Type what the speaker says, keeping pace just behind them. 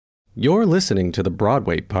You're listening to the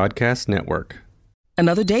Broadway Podcast Network.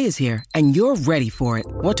 Another day is here, and you're ready for it.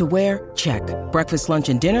 What to wear? Check. Breakfast, lunch,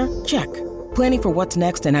 and dinner? Check. Planning for what's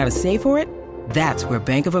next and how to save for it? That's where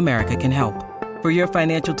Bank of America can help. For your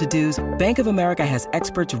financial to-dos, Bank of America has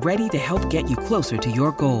experts ready to help get you closer to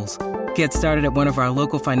your goals. Get started at one of our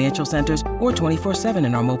local financial centers or 24/7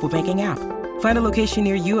 in our mobile banking app. Find a location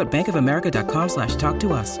near you at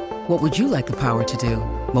bankofamerica.com/talktous. What would you like the power to do?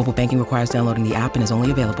 Mobile banking requires downloading the app and is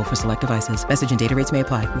only available for select devices. Message and data rates may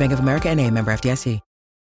apply. Bank of America N.A., member FDIC.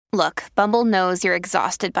 Look, Bumble knows you're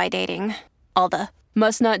exhausted by dating. All the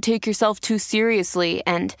must not take yourself too seriously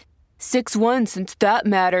and 6'1" since that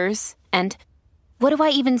matters. And what do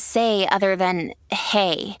I even say other than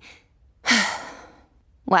hey?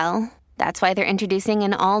 Well, that's why they're introducing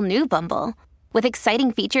an all-new Bumble with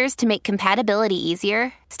exciting features to make compatibility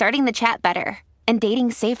easier, starting the chat better, and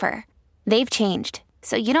dating safer. They've changed,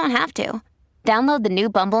 so you don't have to. Download the new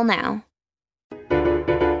Bumble now.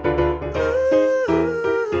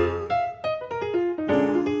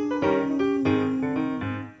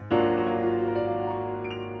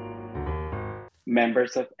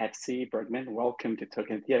 Members of FC Bergman, welcome to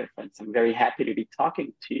Token Theater Friends. I'm very happy to be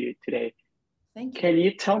talking to you today. Thank you. Can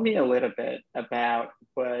you tell me a little bit about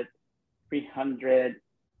what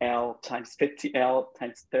 300L times 50L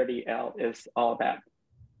times 30L is all about?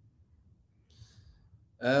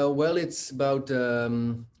 Well, it's about a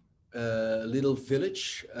little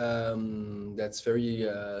village that's very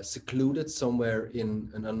secluded somewhere in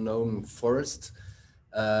an unknown forest.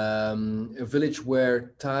 A village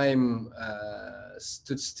where time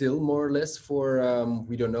stood still more or less for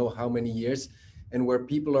we don't know how many years, and where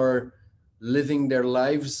people are living their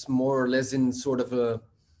lives more or less in sort of a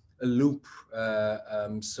loop.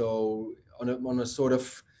 So on a sort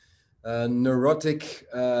of neurotic,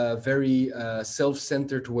 very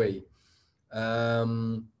self-centered way.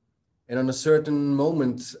 And on a certain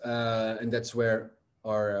moment, and that's where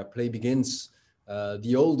our play begins,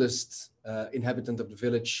 the oldest inhabitant of the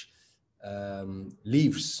village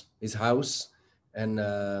leaves his house and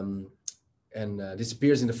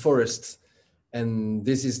disappears in the forest. And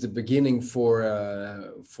this is the beginning for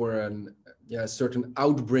a certain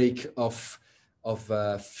outbreak of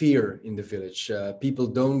fear in the village. People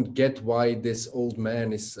don't get why this old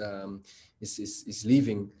man is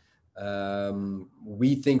leaving.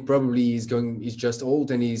 We think probably he's just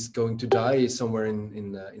old and he's going to die somewhere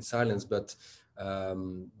in silence. But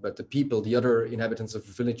the other inhabitants of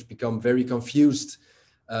the village become very confused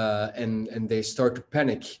and they start to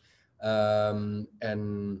panic.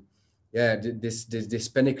 This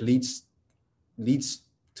panic leads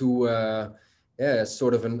to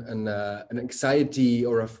sort of an anxiety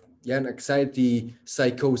or an anxiety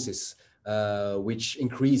psychosis, which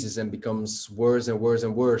increases and becomes worse and worse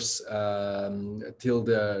and worse till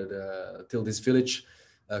this village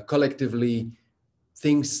collectively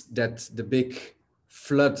thinks that the big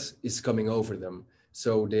flood is coming over them.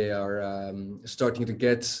 So they are starting to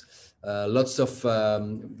get lots of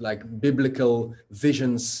like biblical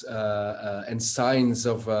visions and signs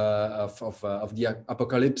of the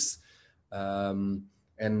apocalypse. At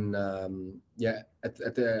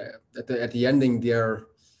the ending, they're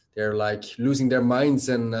like losing their minds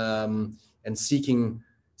and seeking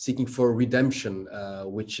for redemption,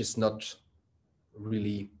 which is not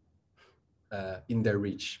really in their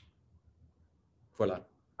reach. Voila.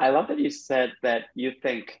 I love that you said that you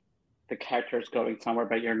think the character is going somewhere,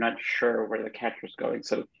 but you're not sure where the character is going.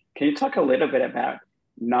 So can you talk a little bit about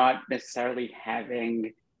not necessarily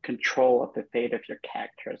having control of the fate of your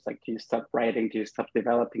characters? Like, do you stop writing? Do you stop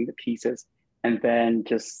developing the pieces and then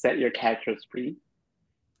just set your characters free?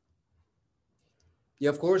 Yeah,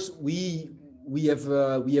 of course, we have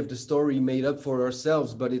the story made up for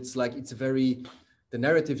ourselves, but it's like the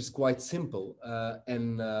narrative is quite simple,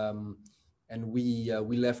 and we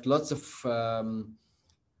left lots of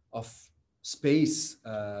space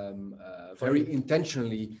very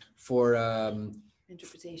intentionally for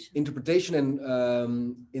interpretation and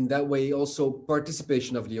in that way also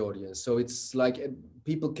participation of the audience. So it's like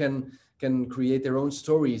people can create their own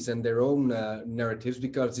stories and their own narratives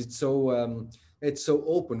because it's so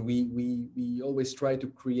open. We always try to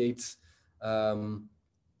create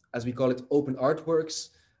as we call it open artworks.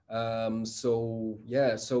 So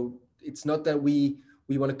it's not that we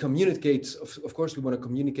want to communicate. Of course, we want to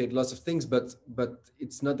communicate lots of things, but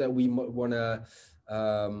it's not that we want to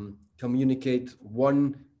communicate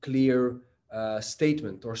one clear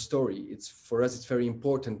statement or story. It's for us. It's very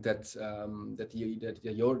important that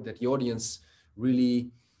the audience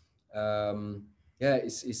really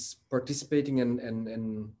is participating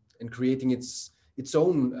and creating its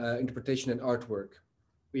own interpretation and artwork.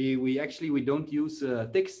 we don't use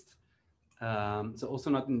text. So also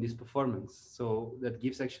not in this performance. So that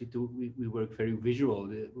gives actually we work very visual.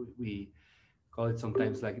 We call it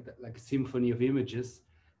sometimes like a symphony of images,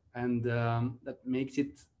 and that makes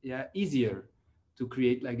it easier to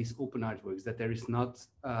create like these open artworks, that there is not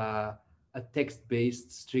a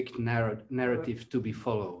text-based strict narrative to be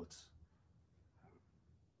followed.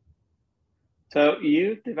 So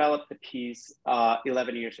you developed the piece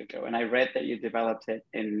 11 years ago, and I read that you developed it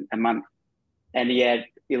in a month. And yet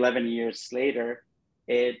 11 years later,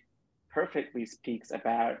 it perfectly speaks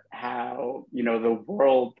about how, the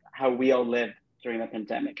world, how we all lived during the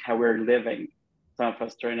pandemic, how we're living, some of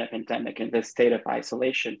us during the pandemic, in this state of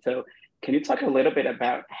isolation. So can you talk a little bit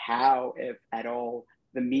about how, if at all,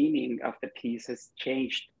 the meaning of the piece has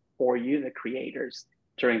changed for you, the creators,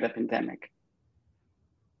 during the pandemic?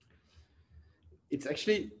 It's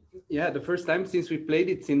actually, the first time since we played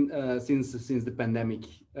it since the pandemic.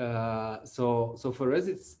 So for us,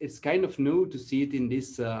 it's kind of new to see it in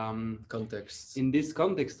this context. In this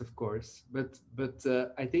context, of course. But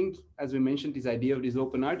I think, as we mentioned, this idea of this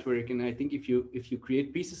open artwork, and I think if you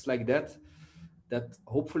create pieces like that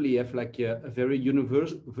hopefully have like a very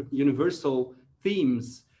universal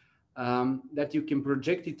themes, that you can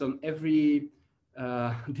project it on every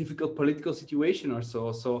difficult political situation or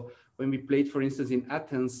so. So when we played, for instance, in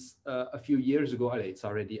Athens a few years ago, it's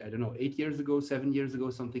already, I don't know, 8 years ago, 7 years ago,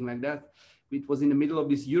 something like that. It was in the middle of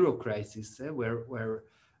this Euro crisis, where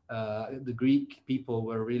the Greek people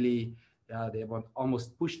were really, they were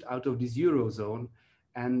almost pushed out of this Eurozone,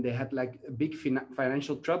 and they had like big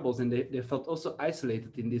financial troubles, and they felt also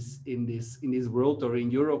isolated in this world, or in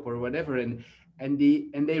Europe or whatever, and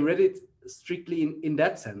they read it strictly in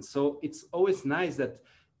that sense. So it's always nice that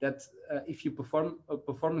if you perform a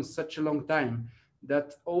performance such a long time,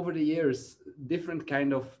 that over the years different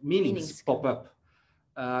kind of meanings pop up.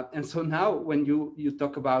 And so now when you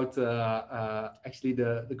talk about actually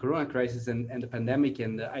the Corona crisis and the pandemic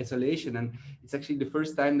and the isolation, and it's actually the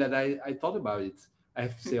first time that I thought about it, I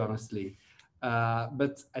have to say honestly.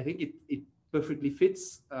 But I think it perfectly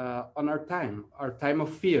fits on our time of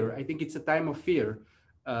fear. I think it's a time of fear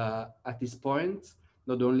at this point,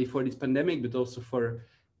 not only for this pandemic, but also for,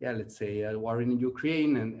 let's say, war in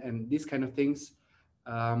Ukraine and these kind of things.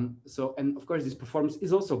 So, and of course, this performance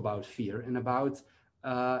is also about fear and about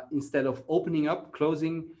instead of opening up,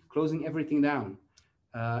 closing everything down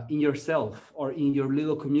in yourself or in your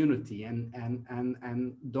little community, and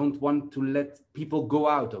don't want to let people go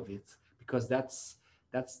out of it, because that's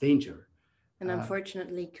danger. And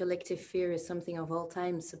unfortunately, collective fear is something of all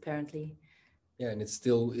times, apparently. Yeah, and it's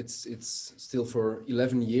still for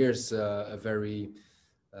 11 years a very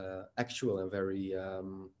actual and very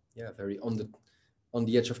very on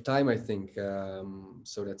the edge of time, I think.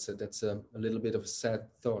 So that's a little bit of a sad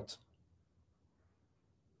thought.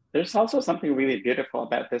 There's also something really beautiful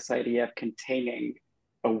about this idea of containing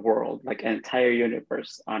a world, like an entire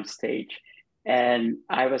universe on stage. And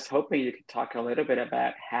I was hoping you could talk a little bit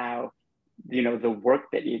about how, the work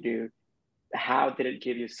that you do, how did it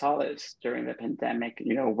give you solace during the pandemic?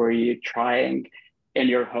 Were you trying in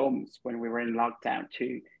your homes when we were in lockdown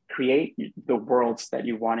to create the worlds that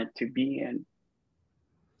you wanted to be in?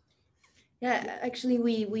 Yeah, actually,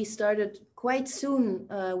 we started quite soon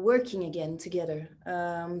working again together.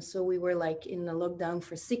 So we were like in a lockdown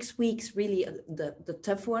for 6 weeks, really the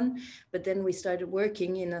tough one. But then we started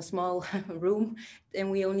working in a small room, and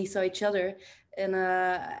we only saw each other. And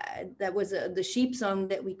that was the Sheep song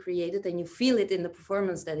that we created, and you feel it in the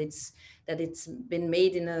performance that it's been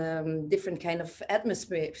made in a different kind of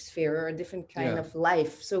atmosphere or a different kind of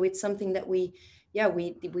life. So it's something that we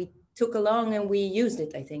took along and we used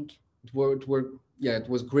it, I think. It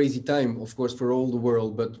was crazy time, of course, for all the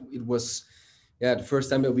world, but it was the first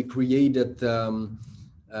time that we created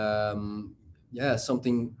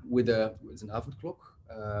something with an Avondklok.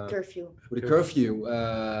 Curfew. With a curfew.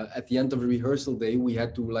 At the end of the rehearsal day, we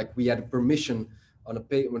had a permission on a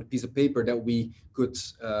piece of paper that we could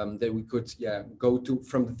go to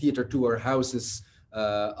from the theater to our houses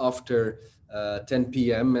after 10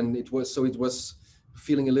 p.m. and it was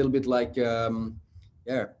feeling a little bit like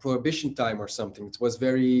prohibition time or something. It was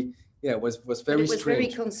very it was very strange. Very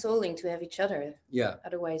consoling to have each other. Yeah.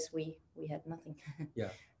 Otherwise we had nothing. Yeah.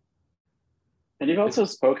 And you've also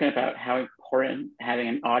spoken about how important having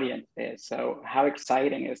an audience is. So how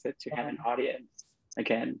exciting is it to have an audience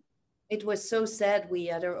again? It was so sad. We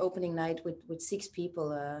had our opening night with 6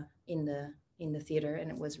 people in the theater, and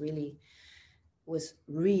it was really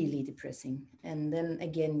depressing. And then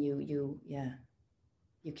again, you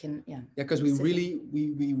can because we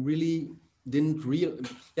really didn't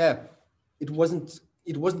it wasn't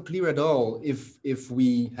it wasn't clear at all if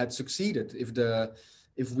we had succeeded,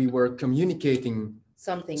 if we were communicating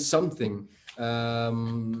something.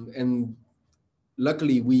 And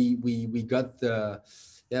luckily we got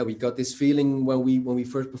we got this feeling when we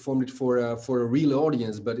first performed it for a real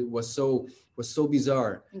audience, but it was so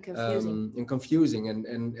bizarre and confusing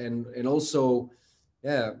and also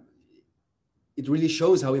it really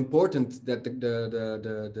shows how important that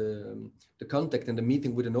the contact and the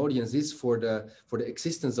meeting with an audience is for the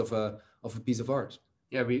existence of a piece of art.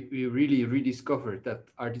 Yeah, we really rediscovered that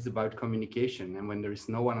art is about communication, and when there is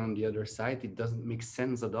no one on the other side, it doesn't make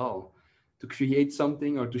sense at all to create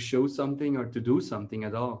something or to show something or to do something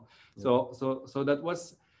at all. Yeah. So that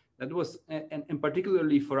was and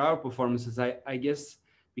particularly for our performances, I guess,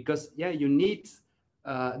 because you need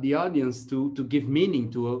the audience to give meaning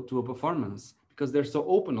to a performance, because they're so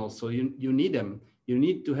open. Also, you need them. You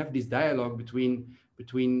need to have this dialogue between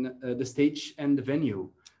the stage and the venue,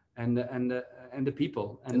 and the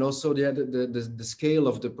people. And also the scale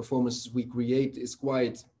of the performances we create is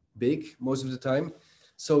quite big most of the time.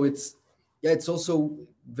 So it's also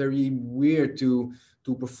very weird to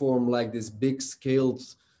perform like this big scaled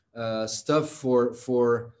stuff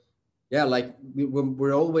for like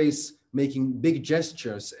we're always making big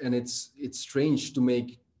gestures, and it's strange to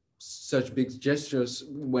make such big gestures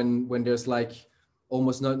when there's like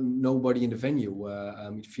almost nobody in the venue.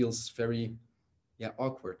 It feels very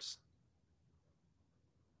awkward.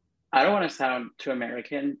 I don't want to sound too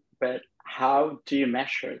American, but how do you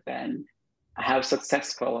measure then how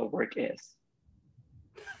successful a work is?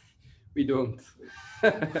 We don't.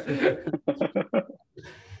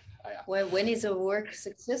 Well, when is a work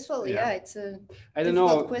successful? It's a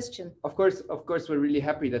difficult question. Of course, we're really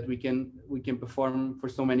happy that we can perform for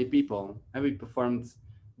so many people. And we performed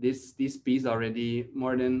this piece already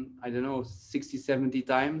more than 60, 70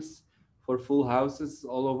 times for full houses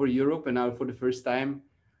all over Europe, and now for the first time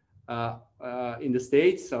in the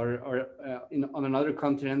States or on another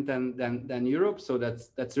continent than Europe. So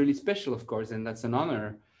that's really special, of course, and that's an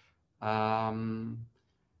honor.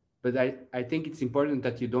 But I think it's important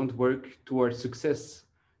that you don't work towards success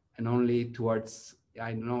and only towards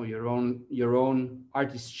your own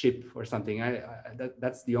artistship or something.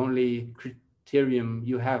 That's the only criterion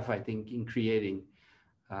you have, I think, in creating.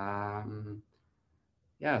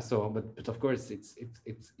 So but of course it's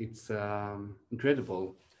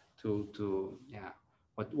incredible to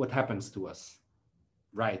what happens to us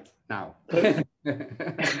right now.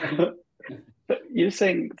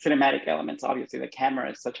 Using cinematic elements, obviously the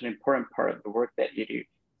camera is such an important part of the work that you do.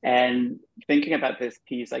 And thinking about this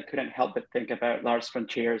piece, I couldn't help but think about Lars von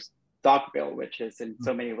Trier's Dogville, which is in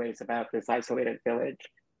so many ways about this isolated village,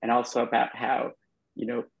 and also about how,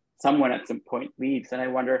 someone at some point leaves. And I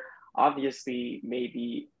wonder, obviously,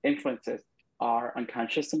 maybe influences are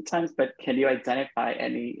unconscious sometimes, but can you identify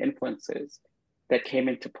any influences that came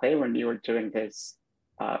into play when you were doing this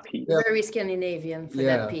piece? Very Scandinavian for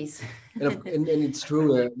that piece. and it's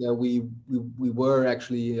true that we were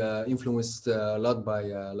actually influenced a lot by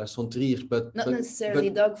Lars von Trier, but not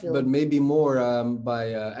necessarily Dogville, but maybe more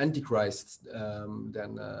by Antichrist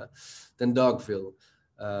than Dogville.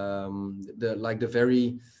 The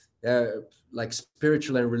very like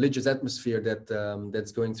spiritual and religious atmosphere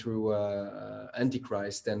that's going through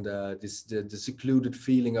Antichrist, and the secluded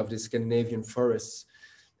feeling of the Scandinavian forests.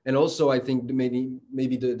 And also, I think maybe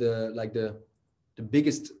the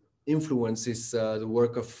biggest influence is the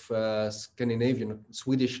work of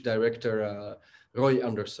Swedish director Roy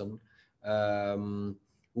Andersson, who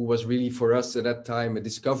was really for us at that time a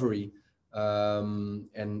discovery.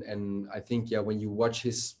 And I think when you watch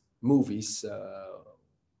his movies,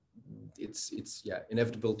 it's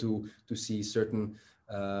inevitable to see certain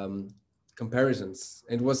comparisons.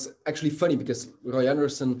 And it was actually funny because Roy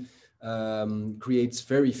Andersson creates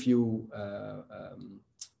very few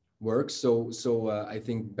works. So I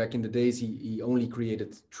think back in the days he only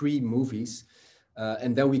created 3 movies,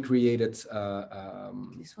 and then we created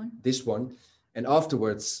this one, and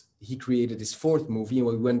afterwards he created his 4th movie, and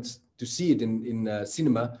we went to see it in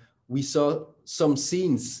cinema. We saw some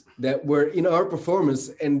scenes that were in our performance,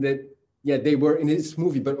 and that they were in his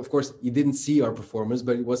movie, but of course he didn't see our performance.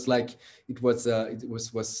 But it was like it was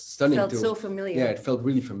stunning. It felt so familiar. Yeah, it felt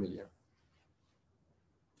really familiar.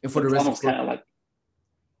 And for it's the rest, almost kind of like.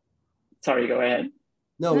 Sorry, go ahead.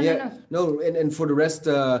 No. And for the rest,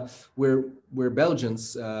 we're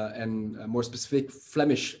Belgians, and more specific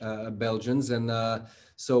Flemish Belgians, and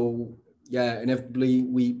so inevitably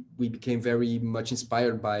we became very much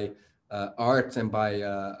inspired by art and by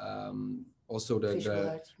also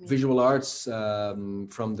the visual arts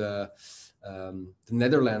from the the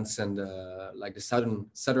Netherlands and like the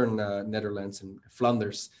southern Netherlands and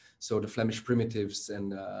Flanders. So the Flemish primitives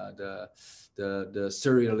and the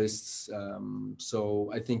surrealists.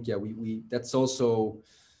 So I think we that's also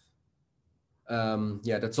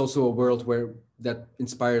that's also a world where that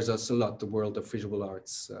inspires us a lot. The world of visual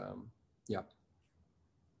arts.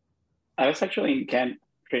 I was actually in Ghent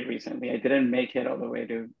pretty recently. I didn't make it all the way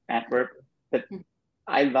to Antwerp, but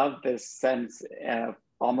I love this sense of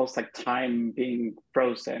almost like time being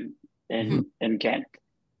frozen in Ghent.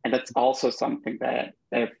 And that's also something that,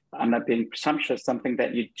 if I'm not being presumptuous, something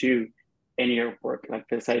that you do in your work, like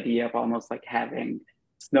this idea of almost like having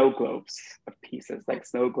snow globes of pieces, like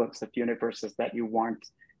snow globes of universes that you want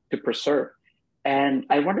to preserve. And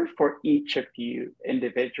I wonder for each of you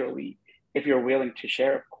individually, if you're willing to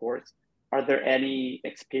share, of course, are there any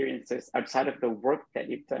experiences outside of the work that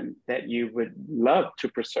you've done that you would love to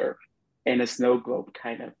preserve in a snow globe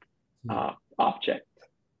kind of object?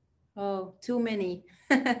 Oh, too many.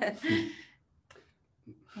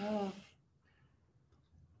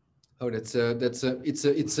 It's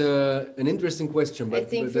an interesting question. But I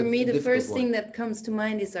think for me, the first thing that comes to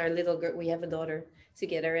mind is our little girl. We have a daughter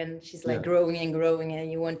together, and she's like growing and growing, and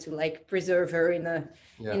you want to like preserve her in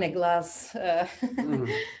a glass.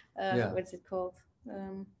 What's it called?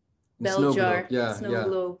 Bell jar, snow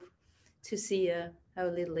globe, to see how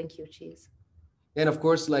little and cute she is. And of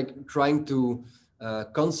course, like trying to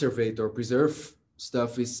conserve or preserve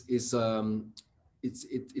stuff is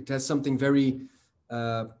it has something very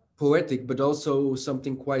poetic, but also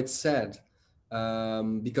something quite sad,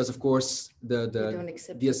 because of course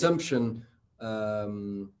the assumption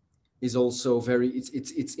is also very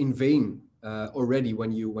it's in vain already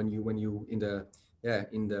when you in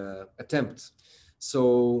the attempt.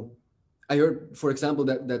 So I heard, for example,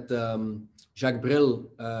 that Jacques Brel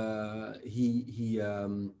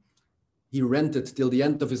he rented till the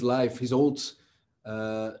end of his life his old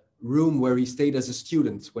room where he stayed as a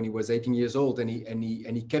student when he was 18 years old, and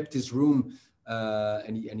he kept his room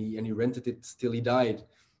and he rented it till he died.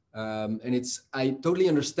 And I totally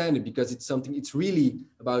understand it, because it's really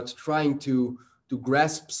about trying to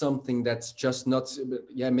grasp something that's just not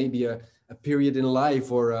maybe a period in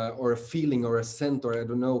life or a feeling or a scent, or I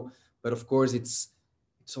don't know, but of course it's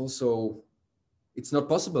also it's not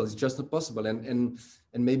possible. It's just not possible, and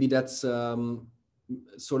maybe that's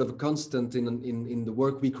sort of a constant in the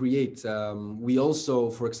work we create. We also,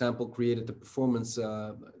 for example, created a performance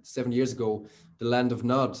 7 years ago, The Land of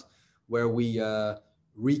Nod, where we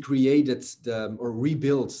recreated or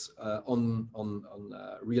rebuilt on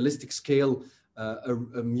realistic scale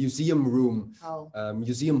a museum room,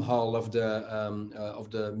 museum hall of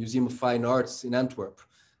the Museum of Fine Arts in Antwerp,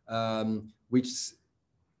 which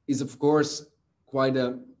is of course quite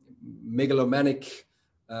a megalomaniac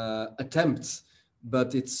attempt,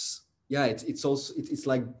 but it's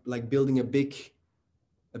like building a big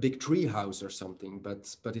tree house or something,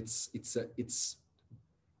 but it's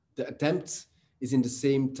the attempt is in the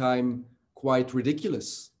same time quite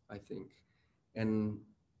ridiculous, I think. And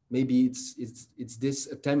maybe it's this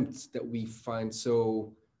attempt that we find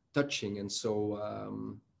so touching and so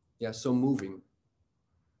so moving.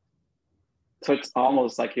 So it's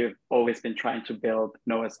almost like you've always been trying to build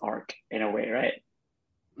Noah's Ark in a way, right?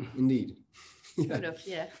 Indeed. Sort of,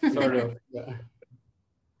 yeah. Sort of, yeah.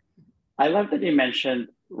 I love that you mentioned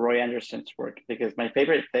Roy Andersson's work, because my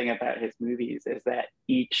favorite thing about his movies is that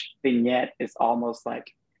each vignette is almost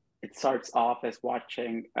like it starts off as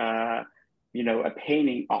watching a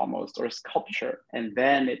painting almost, or a sculpture, and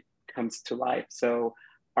then it comes to life. So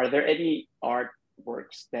are there any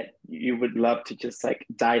artworks that you would love to just like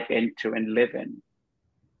dive into and live in?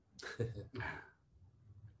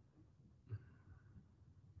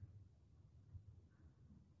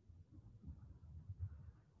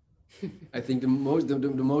 I think the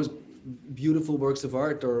most beautiful works of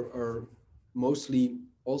art are mostly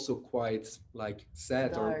also quite like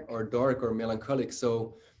sad or dark or melancholic.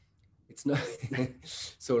 So it's not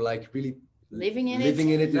so like really living in it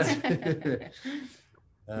is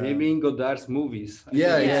maybe in Godard's movies.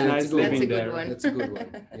 It's nice living there. That's a good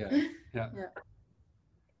one. Yeah.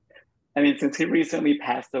 I mean, since he recently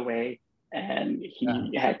passed away and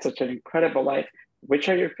he had such an incredible life, which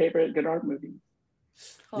are your favorite Godard movies?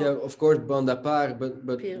 Yeah, of course, Bande à part,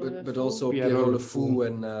 but also Pierrot le Fou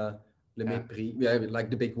and Le Mépris. Yeah, like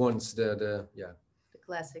the big ones, the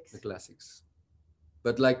classics. The classics.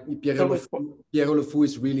 But like Pierrot le Fou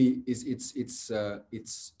is really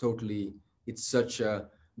it's totally, it's such a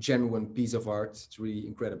genuine piece of art. It's really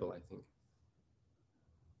incredible, I think.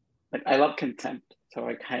 Like, I love Contempt So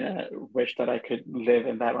I kind of wish that I could live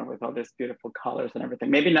in that one with all these beautiful colors and everything.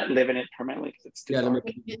 Maybe not live in it permanently because it's too dark.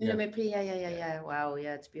 Yeah. Wow,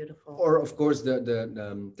 yeah, it's beautiful. Or of course the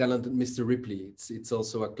talented Mr. Ripley. It's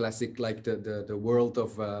also a classic, like the world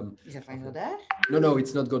of. Is that Frank Godard? No,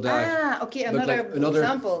 it's not Godard. Ah, okay, another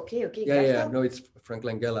example. Okay. Yeah. No, it's Frank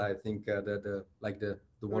Langella. I think the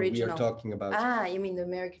one original. We are talking about. Ah, you mean the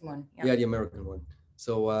American one? Yeah, the American one.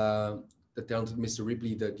 So the talented Mr.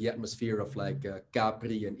 Ripley, the atmosphere of like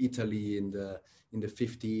Capri and Italy in the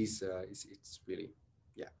 50s, it's really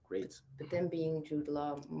great. But then being Jude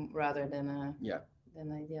Law rather than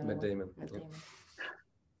Matt Damon.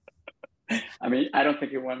 I mean, I don't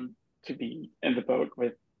think you want to be in the boat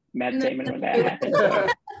with Matt Damon when that happens.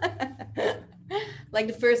 Like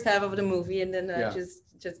the first half of the movie, and then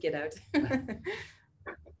just get out.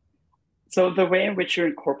 So the way in which you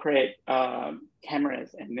incorporate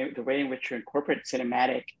cameras and the way in which you incorporate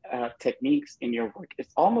cinematic techniques in your work is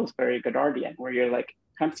almost very Godardian, where you're like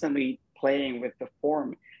constantly playing with the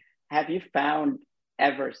form. Have you found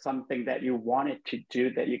ever something that you wanted to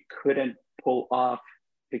do that you couldn't pull off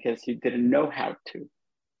because you didn't know how to?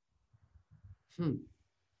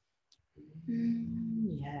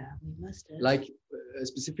 Yeah, we must have. Like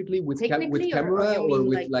specifically with camera or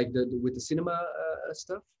with like with the cinema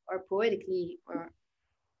stuff, or poetically, or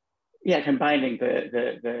combining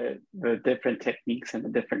the different techniques and the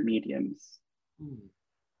different mediums.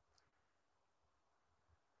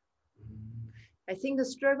 I think the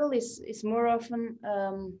struggle is more often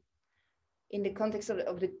in the context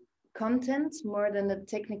of the content more than the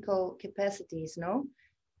technical capacities. No.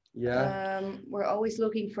 Yeah. We're always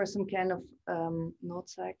looking for some kind of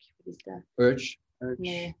noodzaak. What is that? Urge.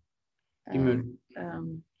 No.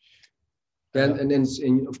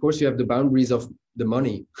 And of course you have the boundaries of the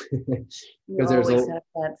money. Because there's always have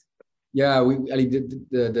that. Yeah,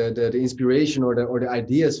 the inspiration or the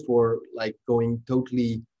ideas for like going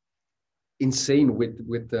totally insane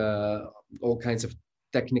with all kinds of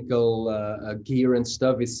technical gear and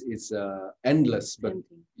stuff is endless, but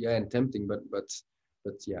tempting. And tempting, but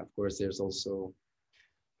yeah, of course there's also.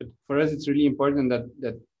 But for us, it's really important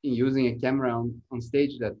that in using a camera on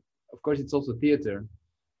stage, that of course it's also theater.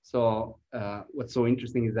 So what's so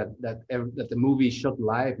interesting is that the movie is shot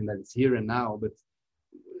live and that it's here and now. But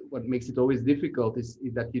what makes it always difficult is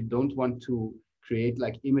that you don't want to create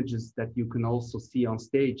like images that you can also see on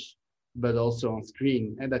stage, but also on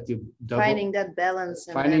screen, and that you finding that balance.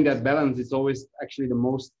 Finding that balance is always actually the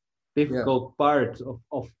most difficult part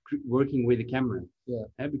of working with a camera. Yeah.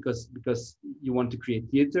 Because you want to create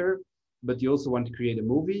theater, but you also want to create a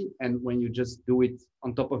movie, and when you just do it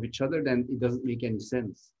on top of each other, then it doesn't make any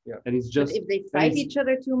sense. Yeah. And it's just, but if they fight each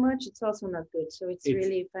other too much, it's also not good. So it's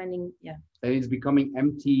really finding, and it's becoming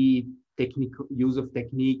empty technical use of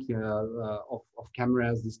technique of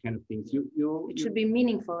cameras, these kind of things. It should be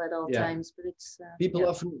meaningful at all times, but it's people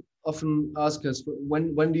often ask us,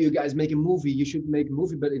 when do you guys make a movie? You should make a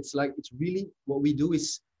movie, but it's really what we do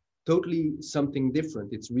is totally something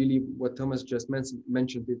different. It's really what Thomas just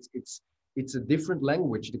mentioned. It's a different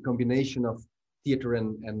language, the combination of theater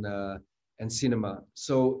and cinema.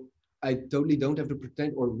 So I totally don't have to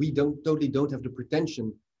pretend, or we don't have the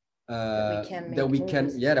pretension that we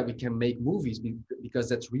can make movies, because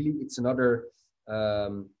that's really, it's another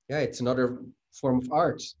form of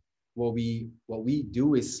art. What we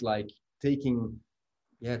do is like taking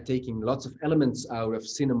lots of elements out of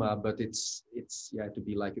cinema, but it's to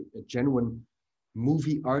be like a genuine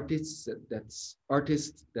movie artist. That's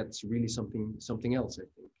really something else, I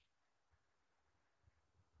think.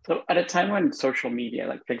 So at a time when social media,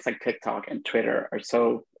 like things like TikTok and Twitter, are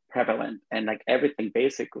so prevalent, and like everything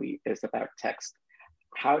basically is about text,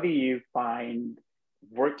 how do you find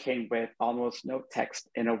working with almost no text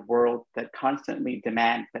in a world that constantly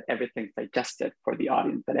demands that everything's digested for the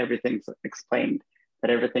audience, that everything's explained, that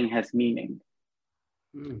everything has meaning?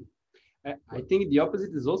 I think the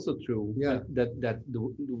opposite is also true. Yeah. That the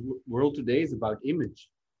world today is about image.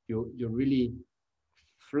 You're really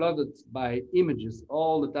flooded by images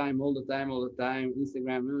all the time.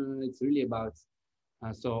 Instagram, it's really about.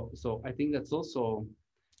 So I think that's also.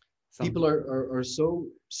 People are so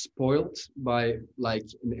spoiled by like,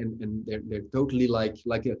 and they're totally like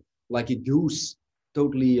a goose,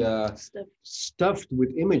 totally stuffed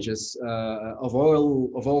with images of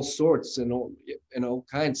all sorts and all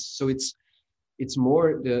kinds. So it's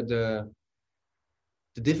more the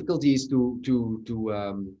difficulty is to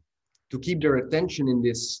keep their attention in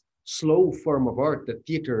this slow form of art that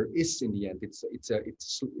theater is in the end. It's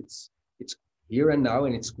here and now,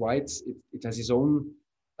 and it has its own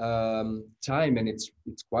time, and it's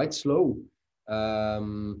quite slow,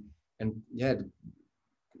 and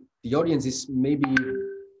the audience is maybe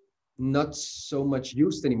not so much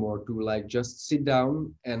used anymore to like just sit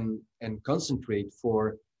down and concentrate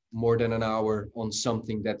for more than an hour on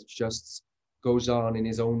something that just goes on in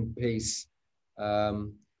his own pace.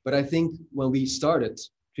 But I think when we started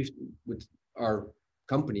with our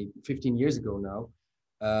company 15 years ago now,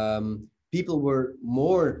 people were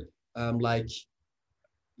more like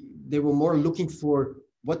they were more looking for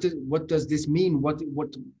what does this mean? What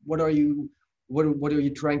are you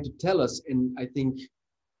trying to tell us? And I think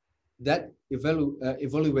that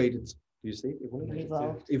evaluated. Do you say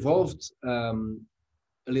evolved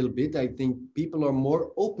a little bit. I think people are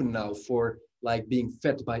more open now for like being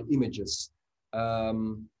fed by images,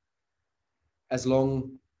 as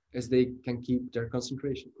long as they can keep their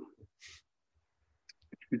concentration.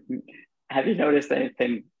 Have you noticed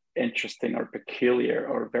anything interesting or peculiar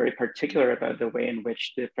or very particular about the way in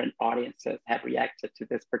which different audiences have reacted to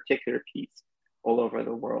this particular piece all over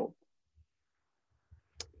the world?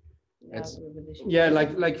 Yeah,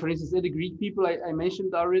 like for instance, the Greek people I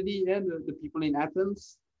mentioned already, yeah, the people in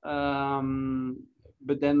Athens.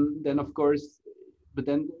 But then of course, but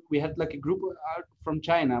then we had like a group out from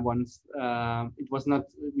China once. It was not,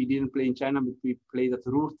 we didn't play in China, but we played at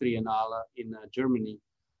Ruhrtriennale in Germany.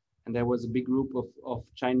 And there was a big group of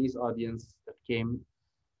Chinese audience that came,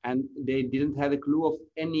 and they didn't have a clue of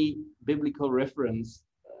any biblical reference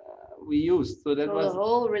we used. So that was the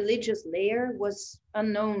whole religious layer was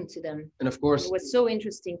unknown to them. And of course, it was so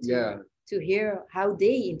interesting to hear how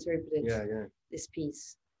they interpreted this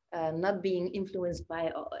piece, not being influenced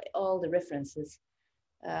by all the references.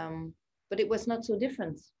 But it was not so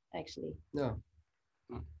different, actually. No.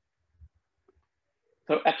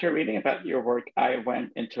 So after reading about your work, I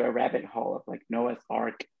went into a rabbit hole of like Noah's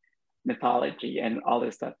Ark mythology and all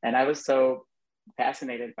this stuff. And I was so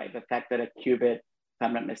fascinated by the fact that a cubit, if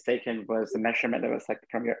I'm not mistaken, was the measurement that was like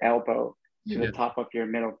from your elbow to the top of your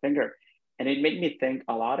middle finger. And it made me think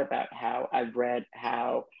a lot about how I've read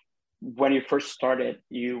how when you first started,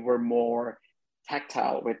 you were more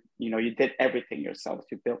tactile with, you did everything yourself,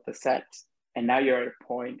 you built the sets. And now you're at a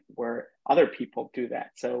point where other people do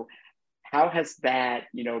that. So how has that,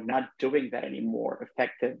 not doing that anymore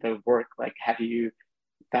affected the work? Like, have you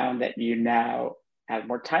found that you now have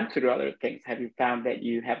more time to do other things? Have you found that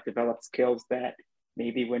you have developed skills that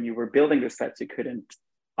maybe when you were building the sets, you couldn't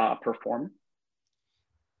perform?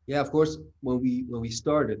 Yeah, of course. When we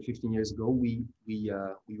started 15 years ago, we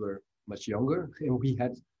were much younger and we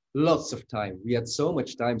had lots of time. We had so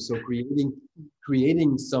much time. So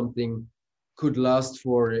creating something could last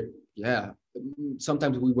for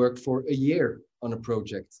sometimes we worked for a year on a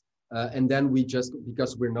project, and then we just,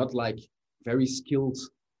 because we're not like very skilled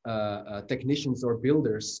technicians or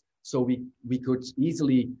builders, so we could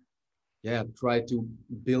easily try to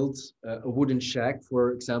build a wooden shack,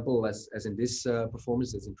 for example, as in this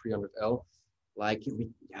performance, as in 300L. Like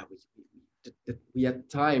we had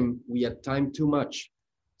time too much.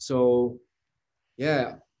 So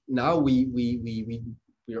now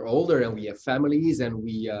we're older and we have families and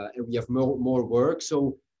we have more work.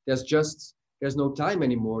 So there's no time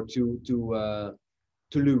anymore to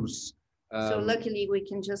lose. So luckily we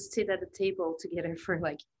can just sit at a table together for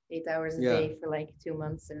like 8 hours a day for like 2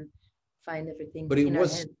 months and find everything. But it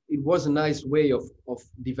was a nice way of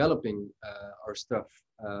developing our stuff.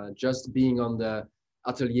 Just being on the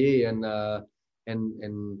atelier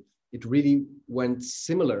and it really went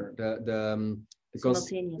similar.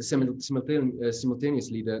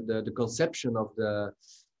 Simultaneously the conception of the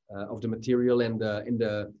material and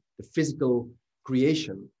the physical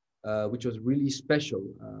creation, which was really special.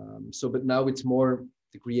 But now it's more,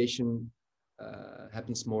 the creation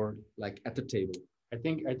happens more like at the table. I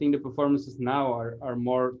think the performances now are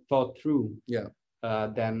more thought through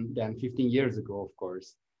than 15 years ago, of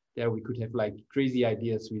course. There we could have like crazy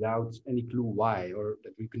ideas without any clue why, or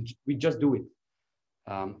that we just do it.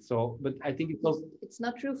 But I think it's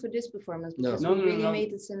not true for this performance, because we really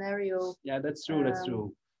made the scenario. Yeah, that's true. That's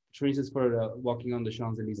true. For instance, for walking on the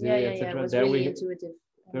Champs-Elysees, etc. It was really intuitive.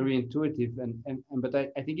 Very intuitive, but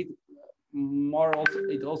I think it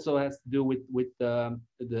also has to do with we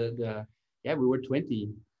were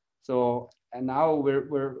 20, so, and now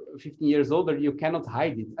we're 15 years older. You cannot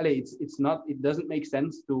hide it. It doesn't make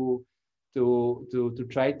sense to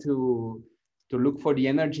try to look for the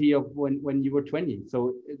energy of when you were 20.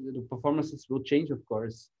 So the performances will change, of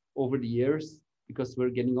course, over the years, because we're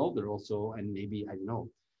getting older also, and maybe, I don't know,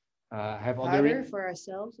 have harder for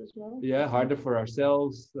ourselves as well. Yeah, harder for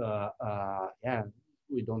ourselves.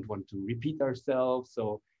 We don't want to repeat ourselves.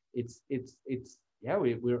 So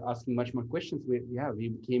we're asking much more questions. We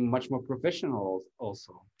became much more professional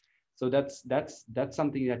also. So that's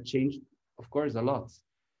something that changed, of course, a lot.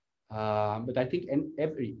 But I think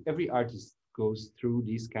every artist goes through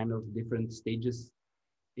these kind of different stages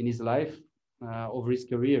in his life over his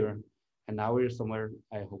career, and now we're somewhere,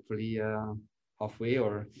 hopefully halfway,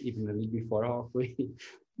 or even a little before halfway.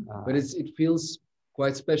 But it feels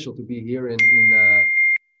quite special to be here in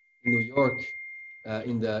New York,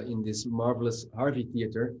 in this marvelous Harvey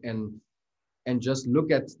Theater, and just look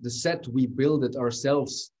at the set we built it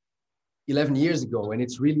ourselves 11 years ago, and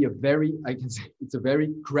it's really I can say it's a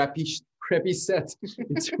very crappy set.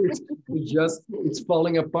 It's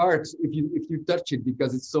falling apart if you touch it,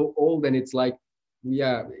 because it's so old, and it's like,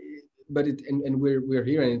 yeah, but we're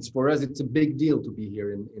here, and it's, for us, it's a big deal to be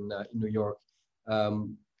here in New York,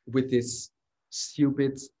 with this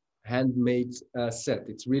stupid handmade set.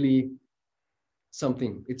 It's really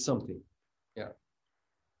something. It's something. Yeah.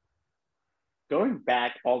 Going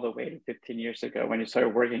back all the way to 15 years ago when you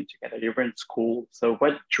started working together, you were in school. So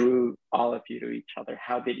what drew all of you to each other?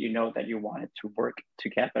 How did you know that you wanted to work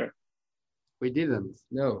together? We didn't.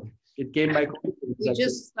 No. It came by coincidence. We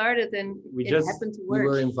just started, and it happened to work. We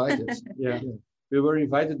were invited. Yeah. We were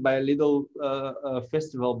invited by a little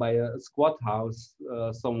festival, by a squat house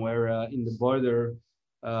somewhere in the border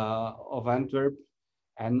of Antwerp.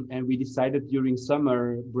 And we decided during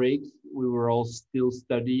summer break, we were all still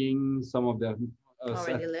studying. Some of them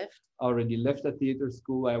already left at theater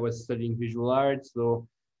school. I was studying visual arts. So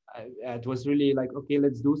it was really like, okay,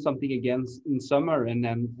 let's do something again in summer. And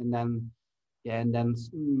then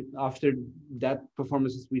after that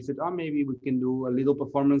performances, we said, oh, maybe we can do a little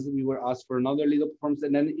performance. We were asked for another little performance,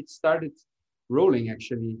 and then it started rolling,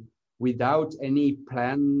 actually, without any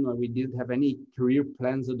plan. We didn't have any career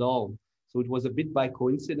plans at all. So it was a bit by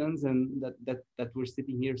coincidence, and that we're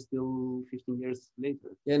sitting here still 15 years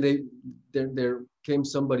later. And there came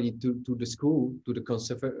somebody to the school, to the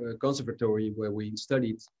conservatory where we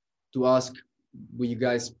studied, to ask, will you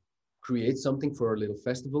guys create something for a little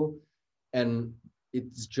festival? And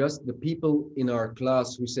it's just the people in our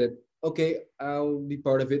class who said, okay, I'll be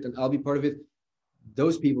part of it, and I'll be part of it.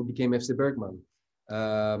 Those people became FC Bergman.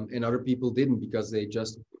 And other people didn't, because they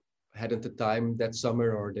just hadn't the time that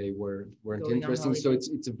summer, or they weren't interested. So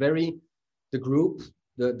it's a very, the group,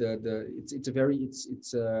 the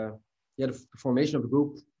formation of the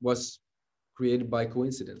group was created by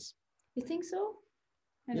coincidence. You think so?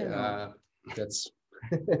 I don't know. That's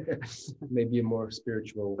maybe a more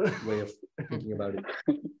spiritual way of thinking about it.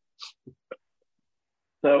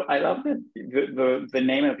 So I love that the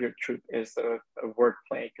name of your troupe is a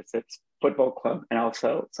wordplay, because it's football club and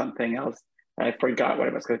also something else. I forgot what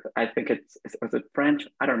it was. I think was it French?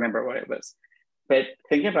 I don't remember what it was. But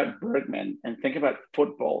thinking about Bergman and think about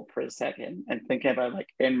football for a second, and thinking about like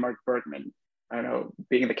Ingmar Bergman, I don't know,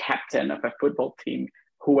 being the captain of a football team,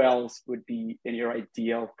 who else would be in your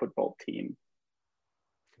ideal football team?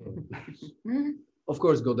 Of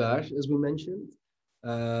course, Godard, as we mentioned.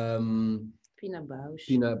 Pina Bausch.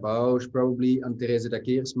 Pina Bausch, probably. Anne-Therese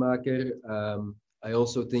Dakeersmaker. I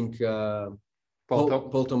also think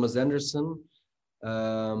Paul Thomas Anderson.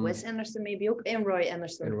 Wes Anderson, maybe ook. En Roy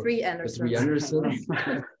Anderson. Three Andersons. Three Andersons.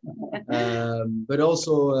 But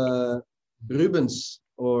also Rubens,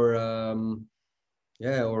 or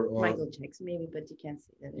Michael Jackson, maybe, but you can't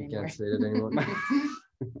say that anymore. You can't say that anymore.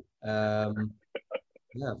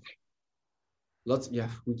 Yeah. Lots. Yeah,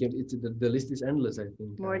 we can. The list is endless, I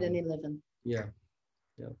think. More than 11. Yeah.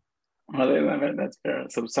 More than 11. That's fair.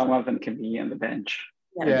 So some of them can be on the bench.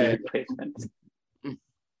 Yeah. Replacements.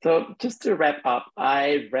 So just to wrap up,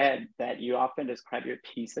 I read that you often describe your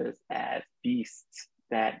pieces as beasts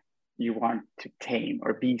that you want to tame,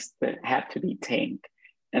 or beasts that have to be tamed.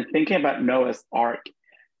 And thinking about Noah's Ark,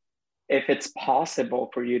 if it's possible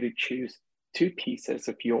for you to choose two pieces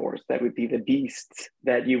of yours that would be the beasts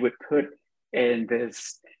that you would put in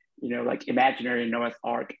this, like imaginary Noah's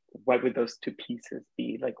Ark, what would those two pieces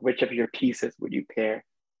be? Like, which of your pieces would you pair?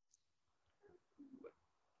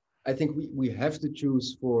 I think we have to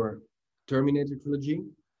choose for Terminator trilogy,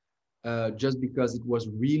 just because it was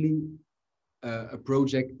really a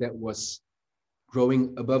project that was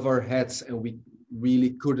growing above our heads, and we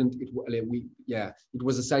really couldn't. It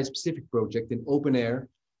was a site-specific project in open air,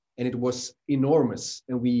 and it was enormous.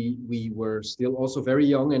 And we were still also very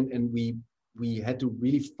young, and we had to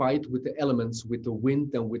really fight with the elements, with the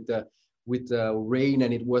wind and with the rain,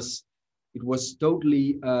 and it was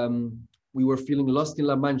totally. We were feeling lost in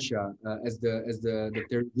La Mancha, as the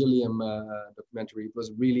Terry Gilliam documentary. It was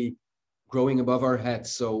really growing above our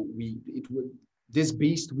heads. So this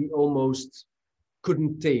beast we almost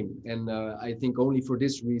couldn't tame, and I think only for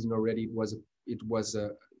this reason already it was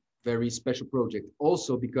very special project.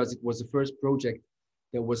 Also because it was the first project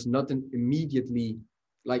that was not an immediately,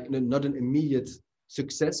 like not an immediate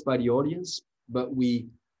success by the audience, but we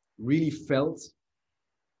really felt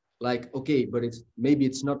like, okay, but maybe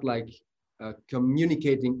it's not like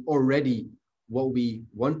communicating already what we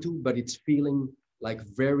want to, but it's feeling like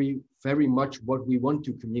very, very much what we want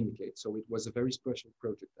to communicate. So it was a very special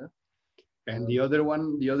project. Huh? And the other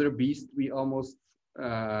one, the other beast, we almost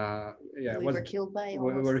were killed by.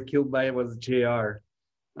 We were killed by was JR.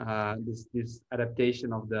 This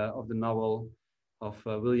adaptation of the novel of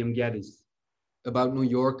William Gaddis about New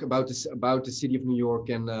York, about the city of New York,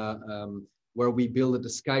 and where we built a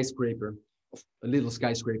skyscraper, a little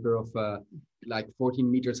skyscraper of like 14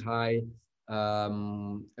 meters high.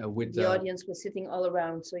 With the audience was sitting all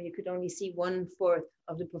around, so you could only see 1/4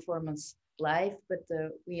 of the performance live. But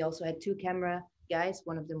we also had 2 camera guys.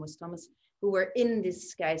 One of them was Thomas, who were in this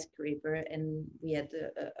skyscraper, and we had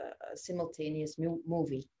a simultaneous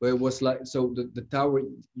movie. Where it was like, so the tower,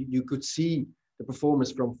 you could see the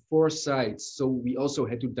performance from 4 sides. So we also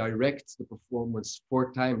had to direct the performance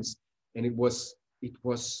 4 times, and it was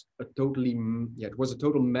a totally, it was a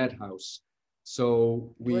total madhouse. So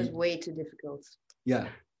it was way too difficult. Yeah,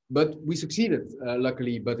 but we succeeded,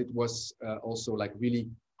 luckily. But it was also like really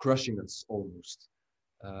crushing us almost.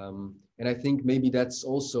 And I think maybe that's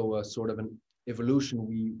also a sort of an evolution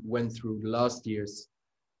we went through the last years.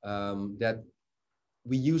 That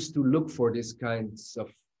we used to look for these kinds of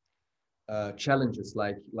challenges,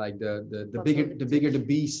 like the bigger the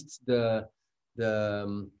beast, the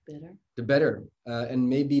better. And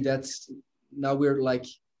maybe that's now we're like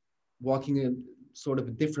walking a sort of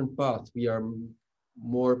a different path. We are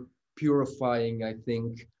more purifying, I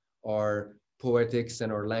think, our poetics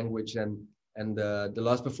and our language. And the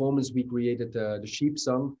last performance we created, the Sheep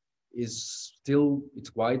Song, is still, it's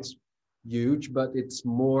quite huge, but it's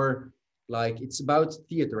more like, it's about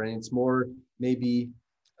theater, and it's more maybe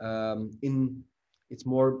it's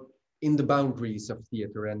more in the boundaries of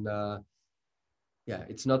theater, and yeah,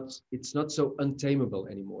 it's not so untamable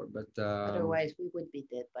anymore. But otherwise we would be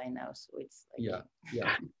dead by now. So it's like,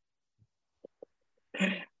 yeah.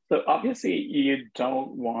 So obviously you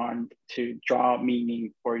don't want to draw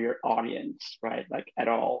meaning for your audience, right? Like at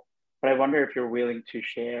all. But I wonder if you're willing to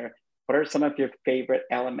share what are some of your favorite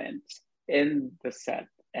elements in the set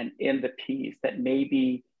and in the piece that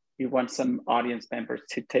maybe you want some audience members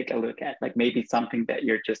to take a look at, like maybe something that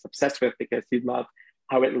you're just obsessed with because you love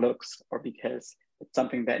how it looks, or because it's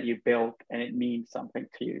something that you built and it means something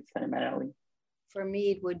to you sentimentally. For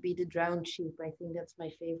me, it would be the drowned sheep. I think that's my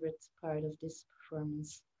favorite part of this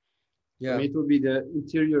performance. Yeah, it would be the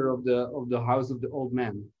interior of the house of the old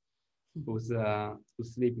man who's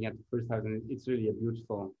sleeping at the first house, and it's really a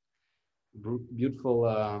beautiful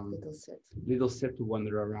little set to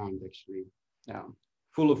wander around. Actually, yeah,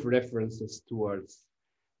 full of references towards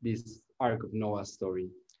this Ark of Noah story.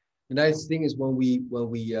 The nice thing is when we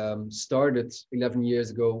started 11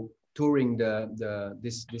 years ago touring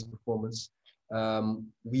this performance,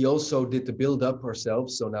 we also did the build up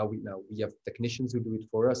ourselves. So now we have technicians who do it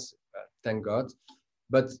for us. Thank God.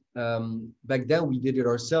 But back then we did it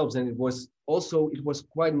ourselves, and it was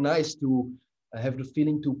quite nice to have the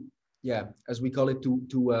feeling to, as we call it,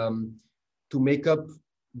 to make up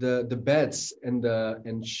the beds and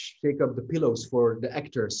shake up the pillows for the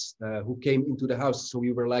actors who came into the house. So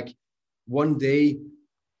we were like one day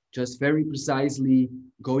just very precisely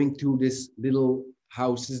going to this little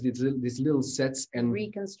houses, these little sets, and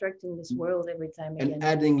reconstructing this world every time again, and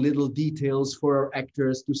adding little details for our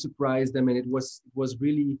actors to surprise them. And it was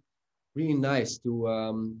really, really nice to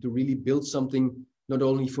really build something not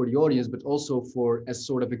only for the audience but also as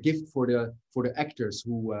sort of a gift for the actors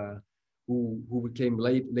who came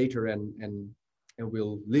later and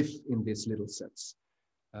will live in these little sets.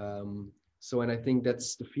 And I think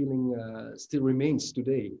that's the feeling still remains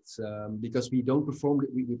today. It's because we don't perform it,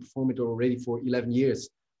 we perform it already for 11 years,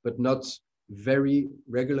 but not very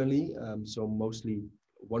regularly. So mostly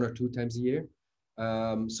 1 or 2 times a year.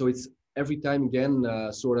 So it's every time again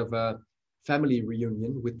sort of a family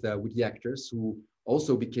reunion with the actors who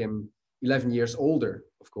also became 11 years older,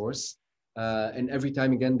 of course. And every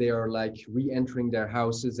time again they are like re-entering their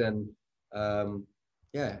houses, and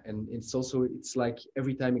and it's like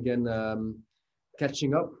every time again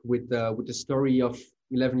catching up with the story of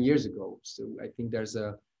 11 years ago. So I think there's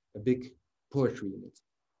a big poetry in it.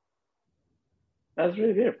 That's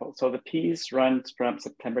really beautiful. So the piece runs from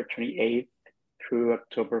September 28th through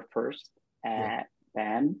October 1st at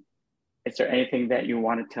BAN. Is there anything that you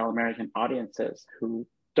want to tell American audiences who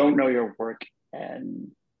don't know your work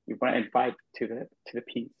and you want to invite to the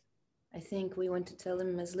piece? I think we want to tell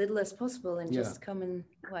them as little as possible and just come and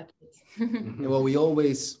watch it. And what we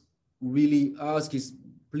always really ask is,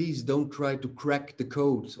 please don't try to crack the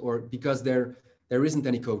code, or because there isn't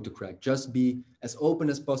any code to crack. Just be as open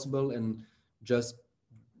as possible and just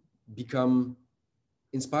become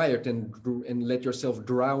inspired and let yourself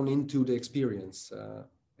drown into the experience.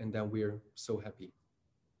 And then we're so happy.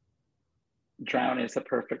 Drown is a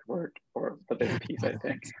perfect word for this piece, I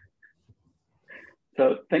think.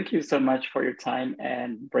 So thank you so much for your time,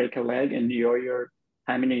 and break a leg, enjoy your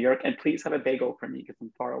time in New York, and please have a bagel for me because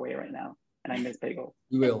I'm far away right now and I miss bagels.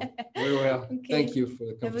 We will. Very well. Okay. Thank you for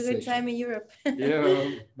the conversation. Have a good time in Europe.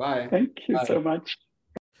 Yeah, bye. Thank you Bye. so much.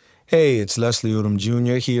 Hey, it's Leslie Odom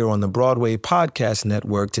Jr. here on the Broadway Podcast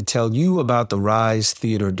Network to tell you about the Rise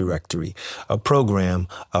Theater Directory, a program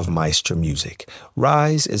of Maestro Music.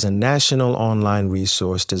 Rise is a national online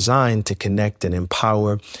resource designed to connect and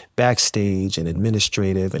empower backstage and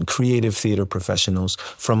administrative and creative theater professionals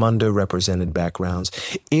from underrepresented backgrounds.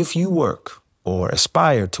 If you work or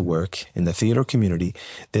aspire to work in the theater community,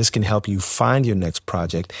 this can help you find your next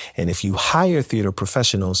project. And if you hire theater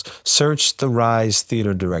professionals, search the Rise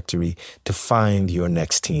Theater Directory to find your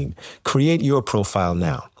next team. Create your profile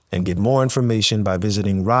now and get more information by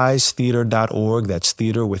visiting risetheater.org. That's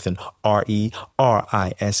theater with an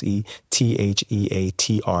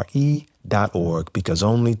RISETHEATRE.org, because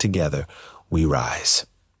only together we rise.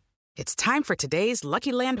 It's time for today's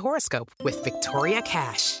Lucky Land horoscope with Victoria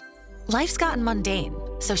Cash. Life's gotten mundane,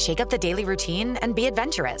 so shake up the daily routine and be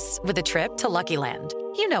adventurous with a trip to Lucky Land.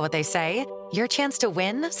 You know what they say, your chance to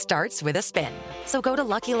win starts with a spin. So go to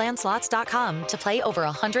LuckyLandSlots.com to play over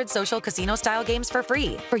 100 social casino-style games for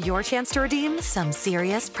free for your chance to redeem some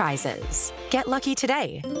serious prizes. Get lucky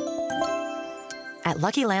today at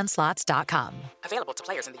LuckyLandSlots.com. Available to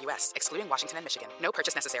players in the U.S., excluding Washington and Michigan. No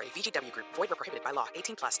purchase necessary. VGW Group. Void where prohibited by law.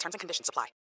 18+. Terms and conditions apply.